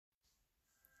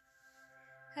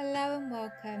Hello and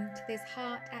welcome to this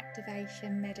heart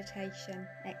activation meditation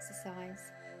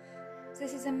exercise. So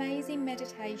this is amazing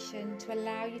meditation to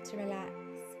allow you to relax.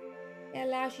 It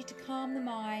allows you to calm the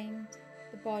mind,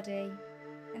 the body,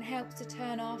 and helps to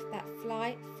turn off that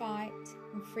flight, fight,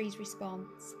 and freeze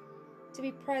response. To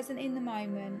be present in the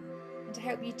moment and to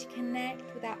help you to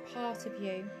connect with that part of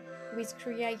you who is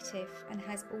creative and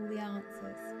has all the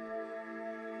answers.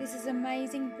 This is an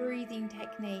amazing breathing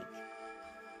technique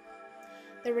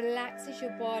that relaxes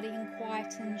your body and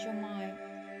quietens your mind.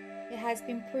 It has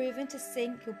been proven to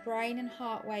sync your brain and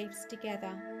heart waves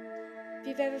together. If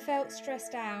you've ever felt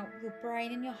stressed out, your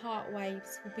brain and your heart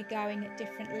waves will be going at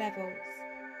different levels.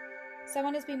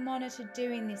 Someone has been monitored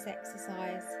doing this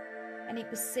exercise, and it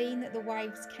was seen that the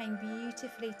waves came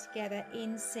beautifully together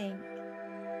in sync.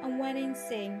 And when in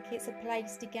sync, it's a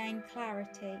place to gain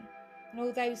clarity and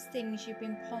all those things you've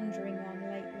been pondering on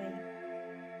lately.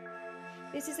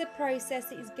 This is a process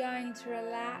that is going to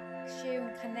relax you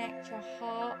and connect your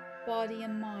heart, body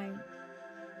and mind.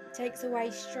 It takes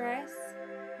away stress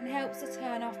and helps to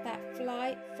turn off that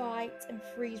flight, fight and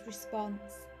freeze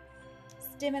response,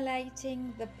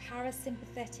 stimulating the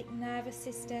parasympathetic nervous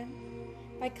system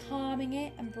by calming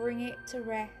it and bringing it to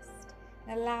rest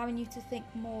and allowing you to think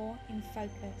more in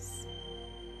focus.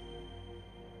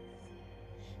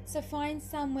 So find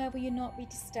somewhere where you'll not be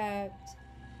disturbed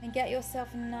and get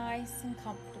yourself nice and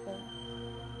comfortable.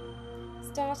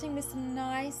 Starting with some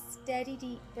nice steady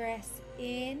deep breaths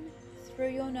in through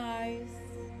your nose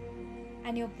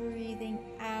and you're breathing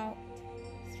out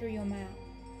through your mouth.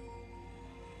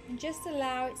 And just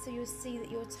allow it so you'll see that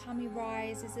your tummy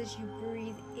rises as you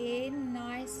breathe in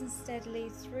nice and steadily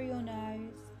through your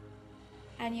nose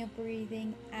and you're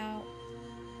breathing out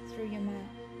through your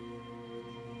mouth.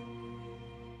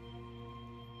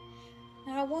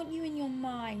 Now I want you in your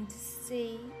mind to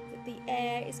see that the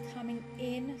air is coming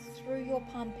in through your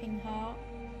pumping heart.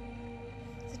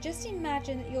 So just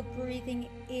imagine that you're breathing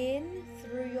in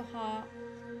through your heart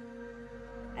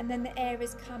and then the air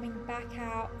is coming back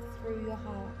out through your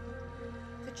heart.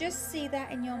 So just see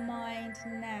that in your mind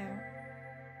now.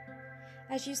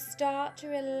 As you start to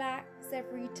relax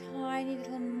every tiny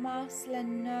little muscle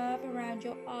and nerve around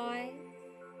your eyes,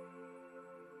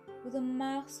 all the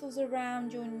muscles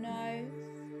around your nose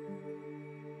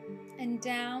and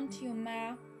down to your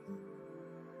mouth,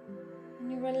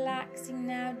 and you're relaxing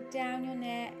now down your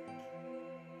neck.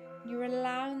 You're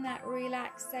allowing that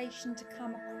relaxation to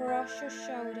come across your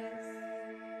shoulders.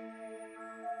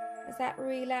 As that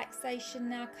relaxation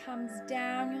now comes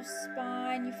down your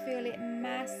spine, you feel it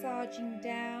massaging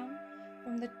down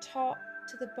from the top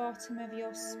to the bottom of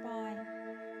your spine.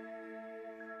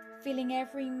 Feeling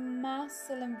every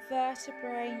muscle and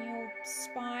vertebrae in your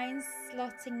spine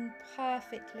slotting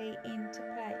perfectly into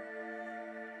place.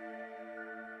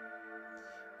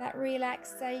 That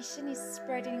relaxation is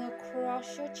spreading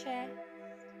across your chest.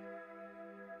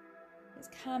 It's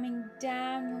coming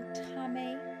down your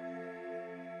tummy.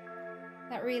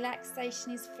 That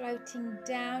relaxation is floating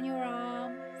down your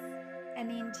arms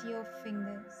and into your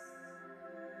fingers.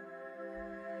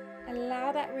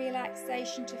 Allow that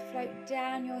relaxation to float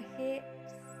down your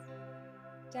hips,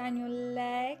 down your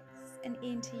legs and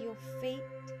into your feet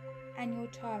and your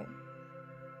toes.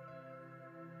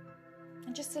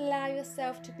 And just allow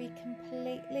yourself to be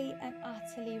completely and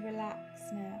utterly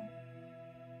relaxed now.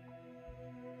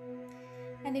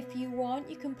 And if you want,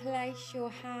 you can place your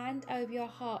hand over your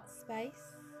heart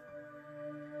space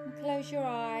and close your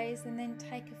eyes and then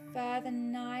take a further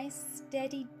nice,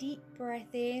 steady, deep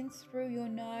breath in through your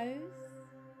nose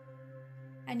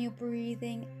and you're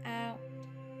breathing out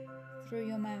through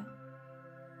your mouth.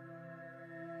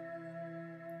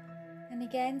 And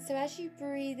again, so as you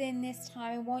breathe in this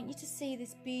time, I want you to see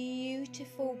this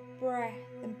beautiful breath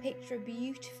and picture a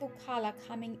beautiful colour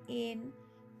coming in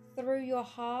through your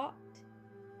heart,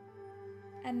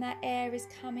 and that air is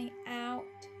coming out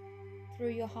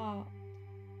through your heart.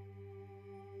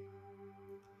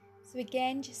 So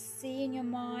again, just see in your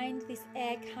mind this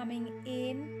air coming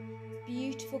in,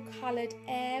 beautiful coloured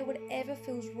air, whatever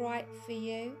feels right for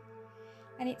you,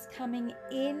 and it's coming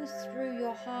in through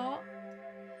your heart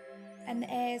and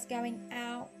the air is going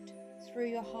out through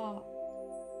your heart.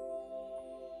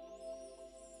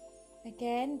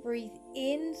 Again, breathe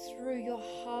in through your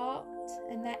heart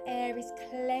and that air is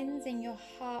cleansing your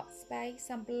heart space,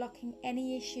 unblocking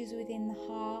any issues within the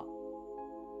heart,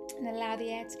 and allow the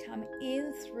air to come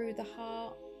in through the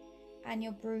heart and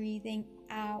you're breathing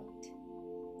out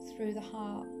through the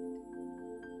heart.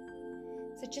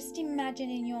 So just imagine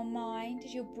in your mind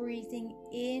as you're breathing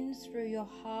in through your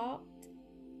heart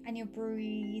and you're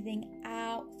breathing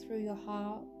out through your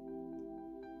heart.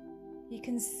 You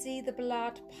can see the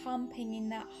blood pumping in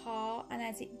that heart, and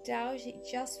as it does, you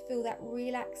just feel that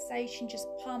relaxation just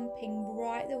pumping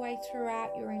right the way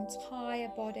throughout your entire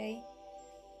body.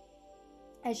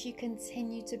 As you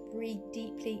continue to breathe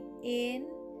deeply in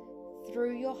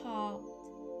through your heart,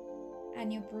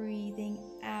 and you're breathing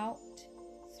out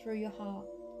through your heart.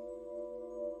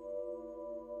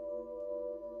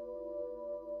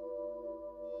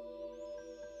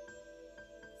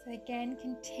 So again,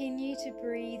 continue to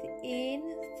breathe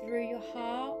in through your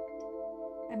heart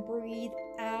and breathe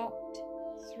out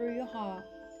through your heart.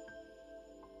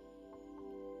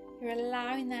 You're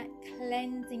allowing that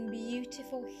cleansing,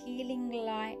 beautiful, healing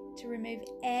light to remove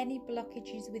any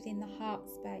blockages within the heart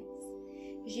space.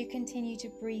 As you continue to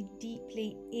breathe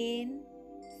deeply in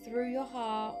through your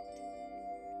heart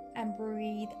and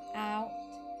breathe out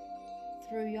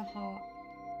through your heart.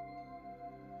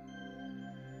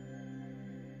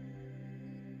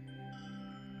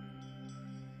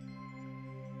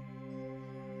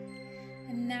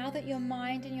 And now that your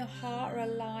mind and your heart are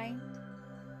aligned,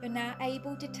 you're now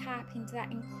able to tap into that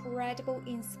incredible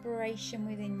inspiration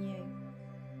within you.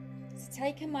 So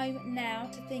take a moment now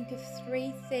to think of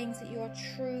 3 things that you are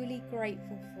truly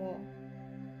grateful for.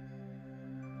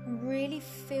 And really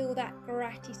feel that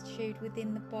gratitude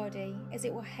within the body, as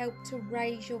it will help to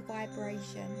raise your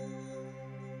vibration.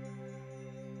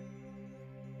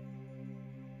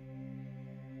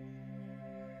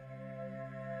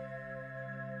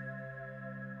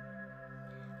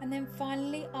 And then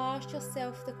finally ask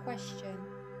yourself the question,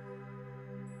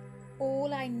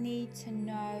 all I need to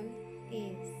know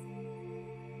is.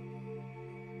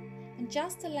 And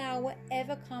just allow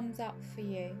whatever comes up for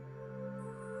you,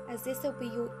 as this will be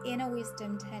your inner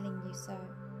wisdom telling you so.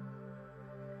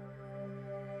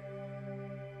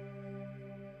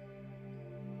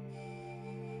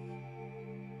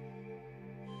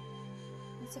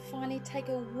 And so finally take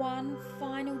one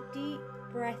final deep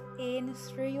breath in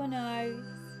through your nose,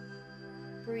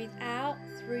 breathe out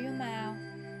through your mouth,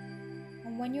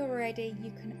 and when you're ready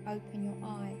you can open your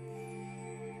eyes.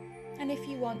 And if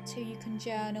you want to, you can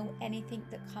journal anything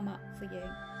that come up for you.